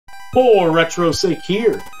For retro's sake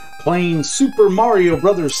here, playing Super Mario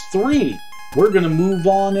Brothers 3. We're going to move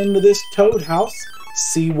on into this Toad house,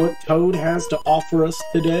 see what Toad has to offer us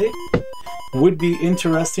today. Would be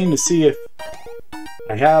interesting to see if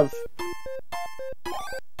I have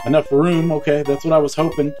enough room. Okay, that's what I was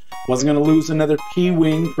hoping. Wasn't going to lose another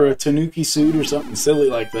P-Wing for a Tanuki suit or something silly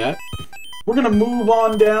like that. We're going to move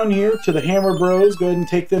on down here to the Hammer Bros. Go ahead and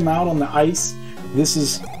take them out on the ice. This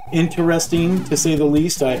is interesting, to say the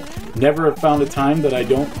least. I never have found a time that I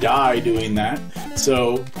don't die doing that.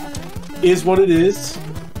 So, is what it is.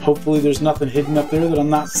 Hopefully there's nothing hidden up there that I'm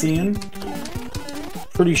not seeing.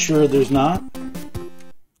 Pretty sure there's not.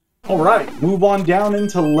 Alright, move on down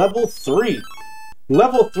into level 3.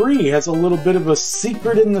 Level 3 has a little bit of a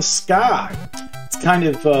secret in the sky. It's kind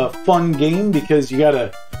of a fun game because you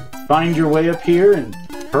gotta find your way up here and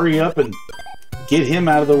hurry up and get him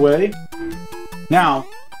out of the way. Now,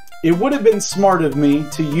 it would have been smart of me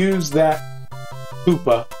to use that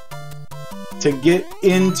Koopa to get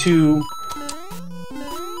into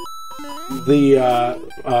the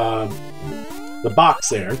box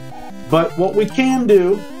there. But what we can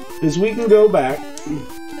do is we can go back and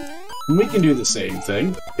we can do the same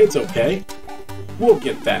thing. It's okay. We'll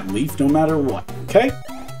get that leaf no matter what, okay?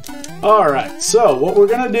 Alright, so what we're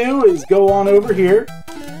going to do is go on over here.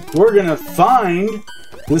 We're going to find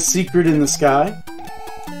the secret in the sky.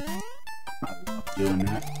 I love doing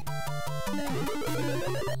that.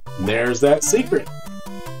 There's that secret.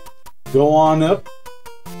 Go on up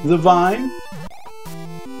the vine.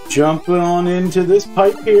 Jump on into this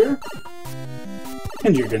pipe here.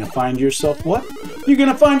 And you're going to find yourself what? You're going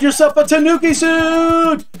to find yourself a Tanuki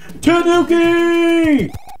suit!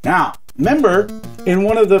 Tanuki! Now, remember, in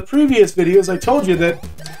one of the previous videos I told you that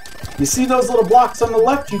you see those little blocks on the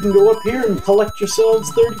left? You can go up here and collect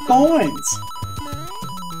yourselves 30 coins.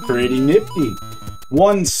 Pretty nifty.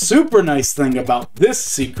 One super nice thing about this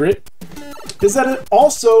secret is that it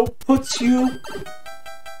also puts you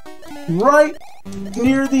right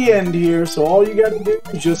near the end here. So all you got to do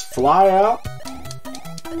is just fly out.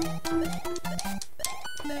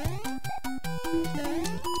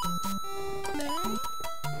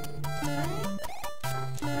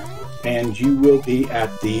 And you will be at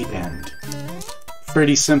the end.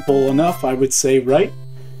 Pretty simple enough, I would say, right?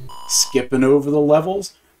 Skipping over the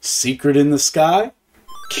levels. Secret in the sky.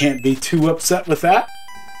 Can't be too upset with that.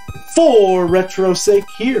 For retro's sake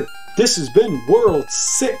here, this has been World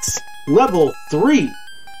 6, Level 3.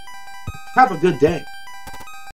 Have a good day.